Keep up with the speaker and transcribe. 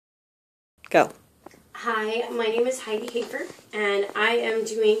Go. Hi, my name is Heidi Hafer, and I am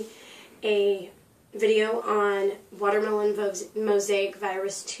doing a video on watermelon mosaic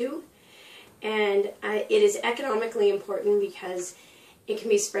virus 2, and it is economically important because it can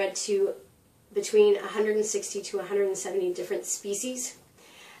be spread to between 160 to 170 different species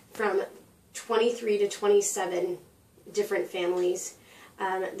from 23 to 27 different families.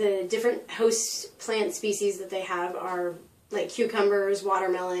 The different host plant species that they have are like cucumbers,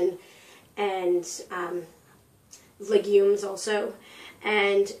 watermelon, and legumes also.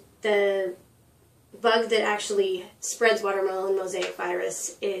 And the bug that actually spreads watermelon mosaic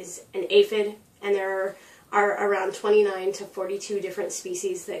virus is an aphid, and there are around 29 to 42 different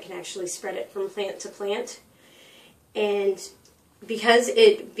species that can actually spread it from plant to plant. And because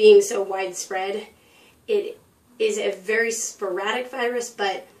it being so widespread, it is a very sporadic virus,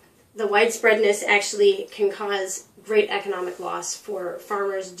 but the widespreadness actually can cause great economic loss for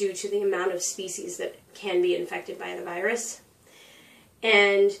farmers due to the amount of species that can be infected by the virus.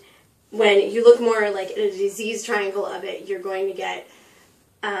 And when you look more like at a disease triangle of it, you're going to get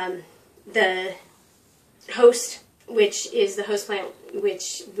the host, which is the host plant,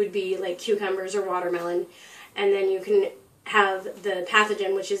 which would be like cucumbers or watermelon, and then you can have the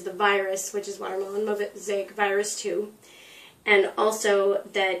pathogen, which is the virus, which is watermelon mosaic virus 2. And also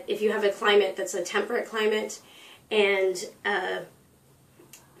that if you have a climate that's a temperate climate and a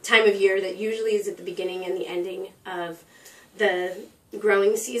time of year that usually is at the beginning and the ending of the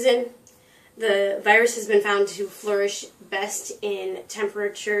growing season, the virus has been found to flourish best in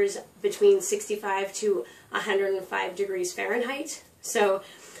temperatures between 65 to 105 degrees Fahrenheit. So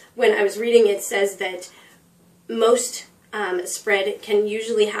when I was reading, it says that most spread can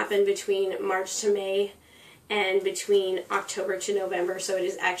usually happen between March to May and between October to November, so it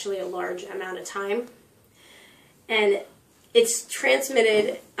is actually a large amount of time. And it's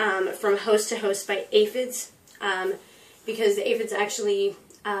transmitted from host to host by aphids, because the aphids actually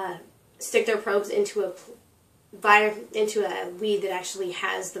stick their probes into a weed that actually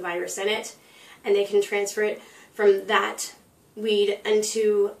has the virus in it, and they can transfer it from that weed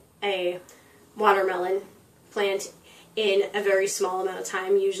into a watermelon plant in a very small amount of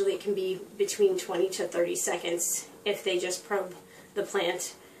time. Usually it can be between 20 to 30 seconds if they just probe the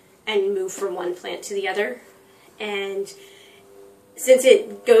plant and move from one plant to the other. And since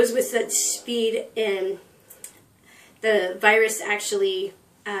it goes with such speed, the virus actually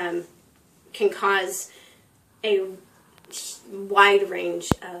can cause a wide range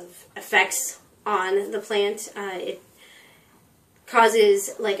of effects on the plant. It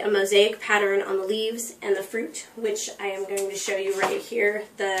causes like a mosaic pattern on the leaves and the fruit, which I am going to show you right here.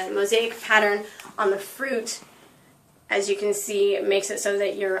 The mosaic pattern on the fruit, as you can see, makes it so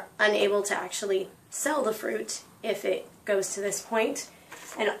that you're unable to actually sell the fruit if it goes to this point.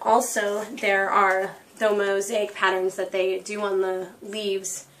 And also there are the mosaic patterns that they do on the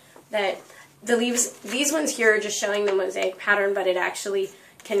leaves, that the leaves, these ones here are just showing the mosaic pattern, but it actually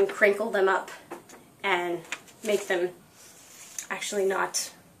can crinkle them up and make them actually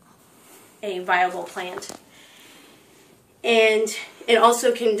not a viable plant. And it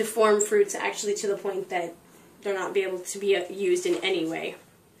also can deform fruits actually to the point that they're not be able to be used in any way.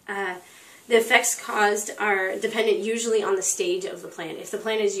 The effects caused are dependent usually on the stage of the plant. If the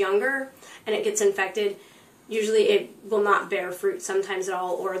plant is younger and it gets infected, usually it will not bear fruit sometimes at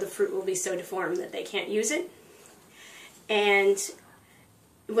all, or the fruit will be so deformed that they can't use it. And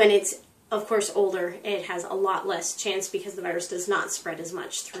when it's of course older, it has a lot less chance because the virus does not spread as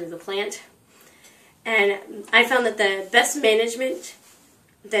much through the plant. And I found that the best management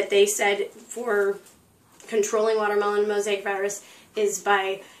that they said for controlling watermelon mosaic virus is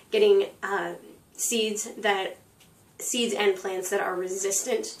by getting seeds and plants that are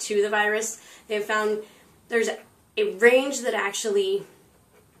resistant to the virus. They've found there's a range that actually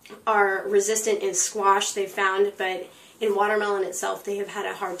are resistant in squash, they've found, but in watermelon itself, they have had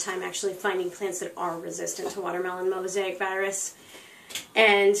a hard time actually finding plants that are resistant to watermelon mosaic virus.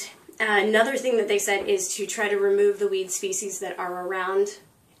 And another thing that they said is to try to remove the weed species that are around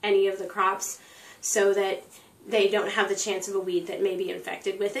any of the crops so that they don't have the chance of a weed that may be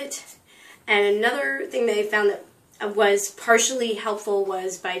infected with it. And another thing they found that was partially helpful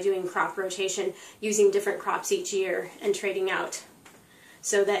was by doing crop rotation, using different crops each year and trading out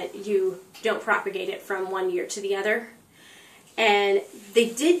so that you don't propagate it from one year to the other. And they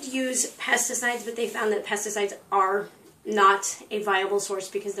did use pesticides, but they found that pesticides are not a viable source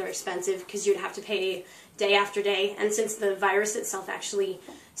because they're expensive, because you'd have to pay day after day. And since the virus itself actually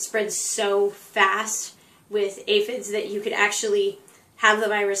spreads so fast with aphids that you could actually have the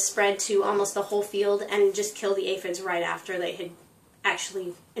virus spread to almost the whole field and just kill the aphids right after they had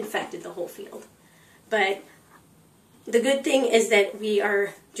actually infected the whole field. But the good thing is that we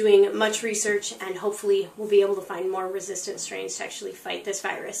are doing much research, and hopefully we'll be able to find more resistant strains to actually fight this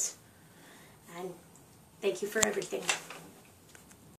virus. And thank you for everything.